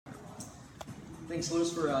Thanks,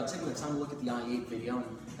 Lewis, for taking the time to look at the i8 video. And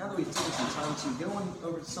now that we've taken some time to go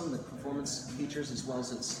over some of the performance features as well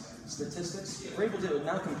as its statistics, we're able to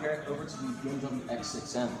now compare it over to the BMW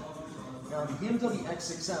X6M. Now, the BMW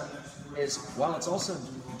X6M is, while it's also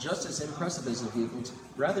just as impressive as a vehicle, it's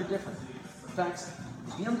rather different. In fact,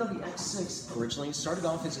 the BMW X6 originally started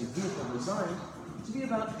off as a vehicle designed to be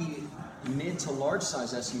about the mid to large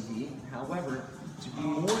size SUV, however, to be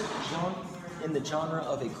more in the genre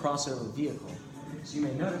of a crossover vehicle. So you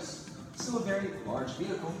may notice, it's still a very large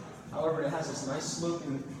vehicle, however it has this nice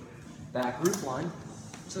sloping back roof line,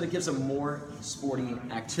 so that it gives a more sporty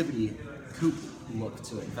activity coupe look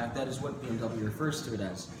to it. In fact, that is what BMW refers to it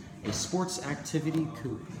as, a sports activity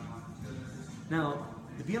coupe. Now,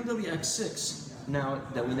 the BMW X6, now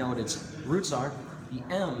that we know what its roots are, the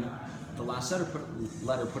M, the last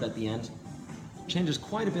letter put at the end, changes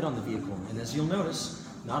quite a bit on the vehicle. And as you'll notice,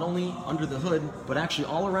 not only under the hood, but actually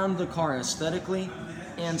all around the car aesthetically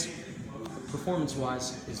and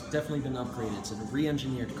performance-wise, it's definitely been upgraded. It's a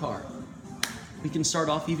re-engineered car. We can start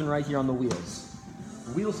off even right here on the wheels.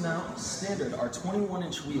 The wheels now, standard, are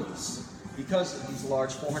 21-inch wheels. Because of these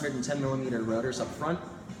large 410mm rotors up front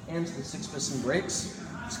and the 6-piston brakes,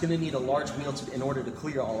 it's going to need a large wheel in order to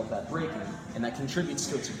clear all of that braking, and that contributes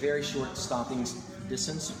to its very short stopping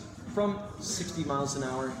distance from 60 miles an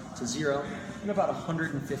hour to 0 in about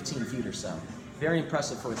 115 feet or so. Very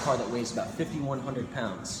impressive for a car that weighs about 5,100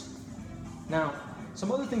 pounds. Now,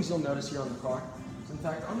 some other things you'll notice here on the car is, in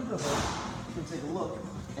fact, under the hood, you can take a look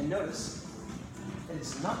and notice that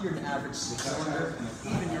it's not your average 6-cylinder,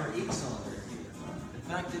 even your 8-cylinder. In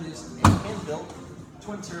fact, it is a hand-built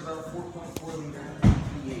twin-turbo 4.4-liter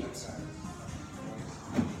V8.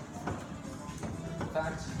 In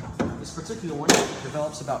fact, this particular one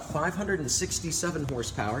develops about 567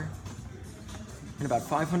 horsepower and about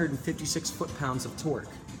 556 foot-pounds of torque.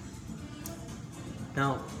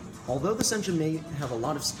 Now, although this engine may have a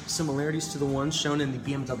lot of similarities to the ones shown in the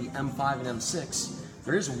BMW M5 and M6,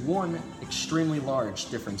 there is one extremely large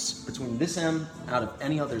difference between this M out of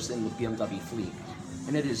any others in the BMW fleet,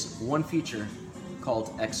 and it is one feature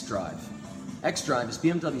called xDrive. xDrive is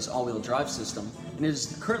BMW's all-wheel drive system, and it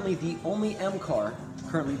is currently the only M car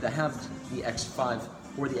currently that have the X5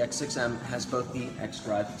 or the X6M has both the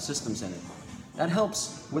xDrive systems in it. That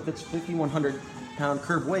helps with its 5,100-pound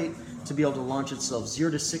curb weight to be able to launch itself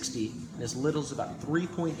 0 to 60 in as little as about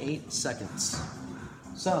 3.8 seconds.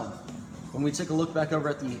 So, when we take a look back over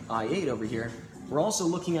at the i8 over here, we're also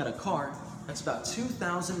looking at a car that's about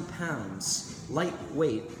 2,000 pounds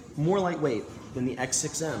lightweight, more lightweight than the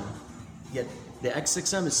X6M, yet the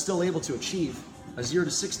X6M is still able to achieve a 0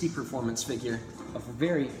 to 60 performance figure of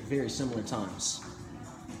very, very similar times.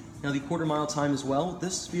 Now the quarter-mile time as well,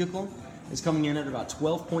 this vehicle is coming in at about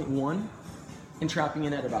 12.1 and trapping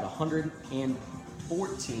in at about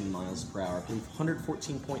 114 miles per hour, I believe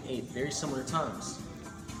 114.8, very similar times.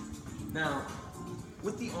 Now,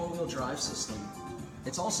 with the all-wheel drive system,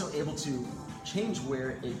 it's also able to change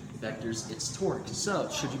where it vectors its torque. So,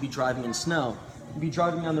 should you be driving in snow, you'd be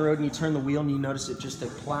driving down the road and you turn the wheel and you notice it just to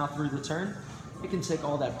plow through the turn, it can take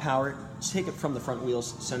all that power, take it from the front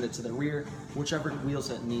wheels, send it to the rear, whichever wheels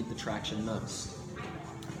that need the traction most.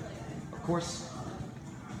 Of course,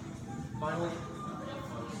 finally,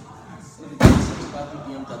 what the thing about the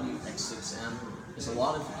BMW X6M is a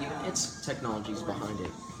lot of even its technologies behind it.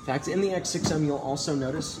 In fact, in the X6M, you'll also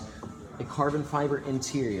notice a carbon fiber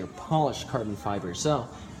interior, polished carbon fiber. So,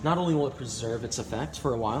 not only will it preserve its effect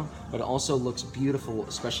for a while, but it also looks beautiful,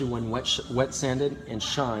 especially when wet sanded and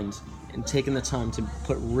shined and taken the time to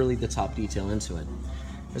put really the top detail into it.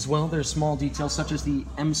 As well, there's small details such as the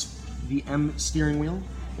M steering wheel,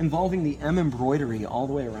 involving the M embroidery all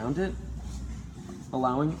the way around it,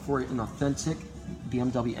 allowing for an authentic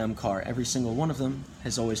BMW M car. Every single one of them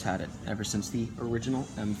has always had it, ever since the original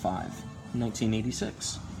M5 in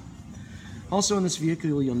 1986. Also in this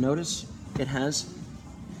vehicle, you'll notice it has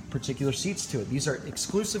particular seats to it. These are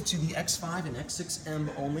exclusive to the X5 and X6M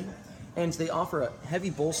only, and they offer a heavy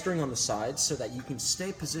bolstering on the sides so that you can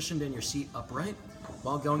stay positioned in your seat upright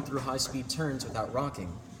while going through high-speed turns without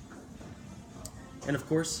rocking. And of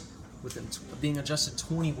course, with it being adjusted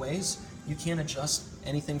 20 ways, you can adjust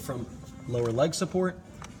anything from lower leg support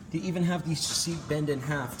to even have the seat bend in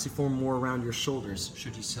half to form more around your shoulders,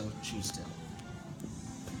 should you so choose to.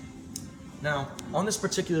 Now, on this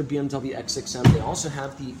particular BMW X6M, they also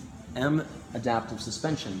have the M adaptive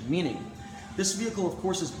suspension, meaning this vehicle, of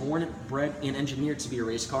course, is born, bred, and engineered to be a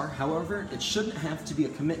race car. However, it shouldn't have to be a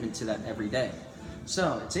commitment to that every day.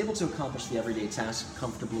 So, it's able to accomplish the everyday task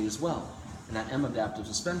comfortably as well, and that M adaptive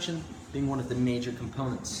suspension being one of the major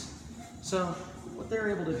components. So, what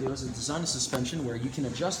they're able to do is design a suspension where you can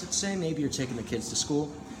adjust it. Say maybe you're taking the kids to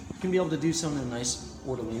school, you can be able to do so in a nice,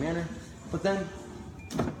 orderly manner. But then,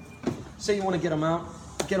 say you want to get them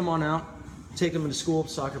on out, take them into school,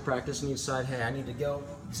 soccer practice, and you decide, hey, I need to go,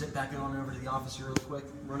 zip back on over to the office real quick,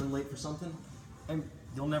 running late for something, and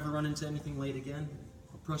you'll never run into anything late again.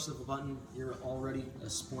 A push of a button, you're already a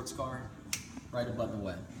sports car, right a button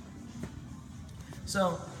away.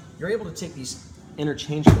 So you're able to take these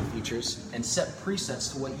interchangeable features and set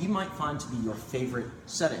presets to what you might find to be your favorite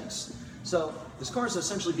settings. So this car is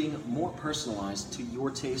essentially being more personalized to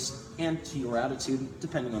your taste and to your attitude,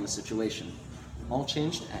 depending on the situation. All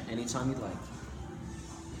changed at any time you'd like.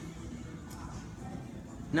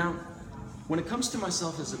 Now, when it comes to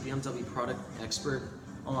myself as a BMW product expert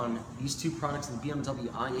on these two products, the BMW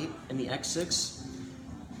i8 and the X6,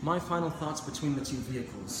 my final thoughts between the two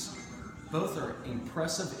vehicles. Both are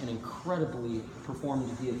impressive and incredibly performing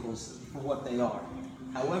vehicles for what they are.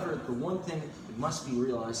 However, the one thing that must be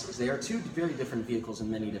realized is they are two very different vehicles in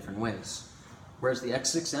many different ways. Whereas the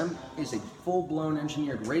X6M is a full-blown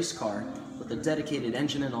engineered race car with a dedicated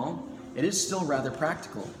engine and all, it is still rather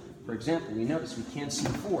practical. For example, we notice we can seat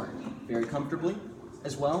four very comfortably,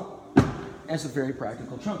 as well as a very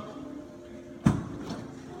practical trunk.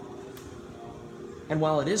 And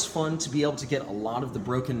while it is fun to be able to get a lot of the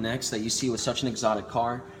broken necks that you see with such an exotic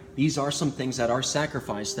car, these are some things that are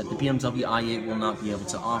sacrificed that the BMW i8 will not be able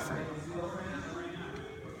to offer.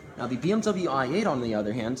 Now the BMW i8, on the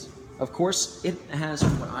other hand, of course, it has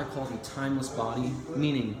what I call the timeless body,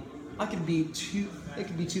 meaning it could be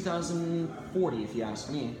 2040 if you ask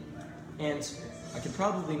me, and I could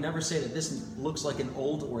probably never say that this looks like an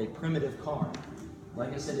old or a primitive car.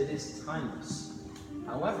 Like I said, it is timeless.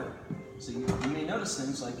 However, so you may notice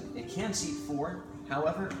things like it can seat four,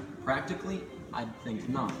 however, practically, I think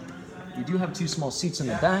not. You do have two small seats in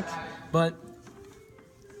the back, but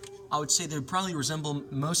I would say they would probably resemble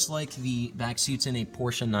most like the back seats in a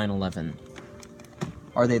Porsche 911.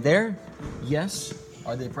 Are they there? Yes.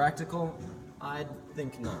 Are they practical? I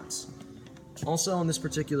think not. Also, on this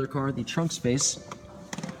particular car, the trunk space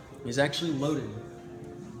is actually loaded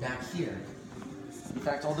back here. In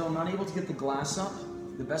fact, although I'm not able to get the glass up,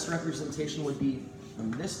 the best representation would be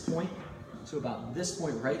from this point to about this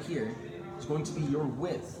point right here is going to be your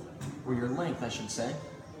width, or your length, I should say,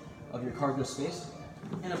 of your cargo space,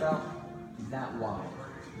 and about that wide.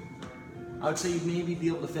 I would say you'd maybe be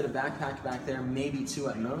able to fit a backpack back there, maybe two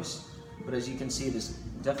at most, but as you can see, it is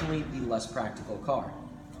definitely the less practical car.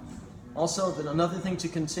 Also, then another thing to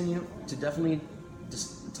continue to definitely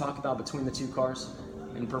just talk about between the two cars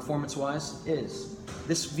and performance-wise is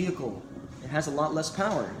this vehicle. It has a lot less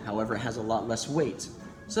power, however, it has a lot less weight.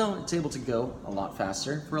 So it's able to go a lot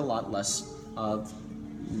faster for a lot less of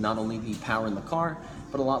not only the power in the car,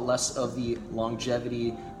 but a lot less of the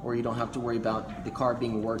longevity, or you don't have to worry about the car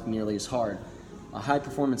being worked nearly as hard. A high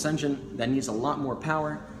performance engine that needs a lot more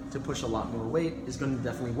power to push a lot more weight is going to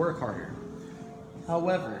definitely work harder.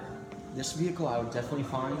 However, this vehicle I would definitely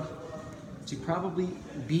find to probably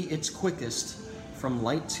be its quickest from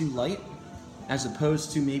light to light, as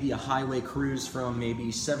opposed to maybe a highway cruise from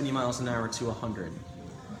maybe 70 miles an hour to 100.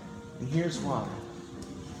 And here's why.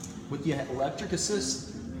 With the electric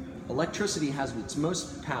assist, electricity has its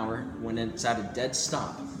most power when it's at a dead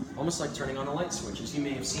stop, almost like turning on a light switch, as you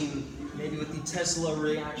may have seen maybe with the Tesla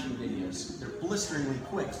reaction videos. They're blisteringly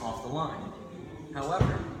quick off the line.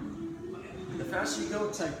 However, the faster you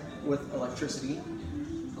go with electricity,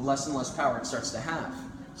 the less and less power it starts to have.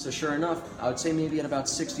 So sure enough, I would say maybe at about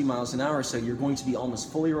 60 miles an hour or so, you're going to be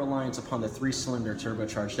almost fully reliant upon the 3-cylinder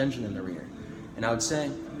turbocharged engine in the rear. And I would say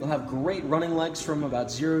you'll have great running legs from about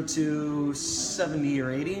 0 to 70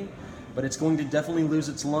 or 80, but it's going to definitely lose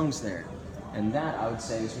its lungs there. And that, I would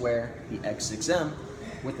say, is where the X6M,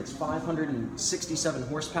 with its 567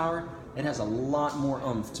 horsepower, it has a lot more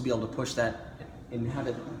oomph to be able to push that and have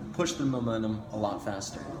it push the momentum a lot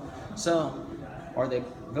faster. So, are they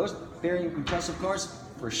those very impressive cars?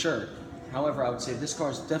 For sure. However, I would say this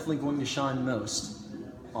car is definitely going to shine most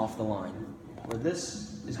off the line, where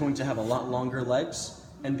this is going to have a lot longer legs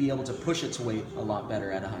and be able to push its weight a lot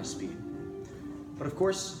better at a high speed. But of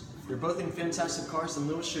course, they're both in fantastic cars, and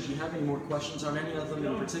Lewis, should you have any more questions on any of them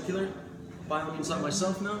in particular, by all means let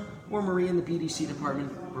myself know, or Marie in the BDC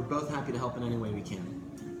department. We're both happy to help in any way we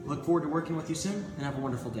can. Look forward to working with you soon, and have a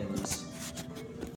wonderful day, Lewis.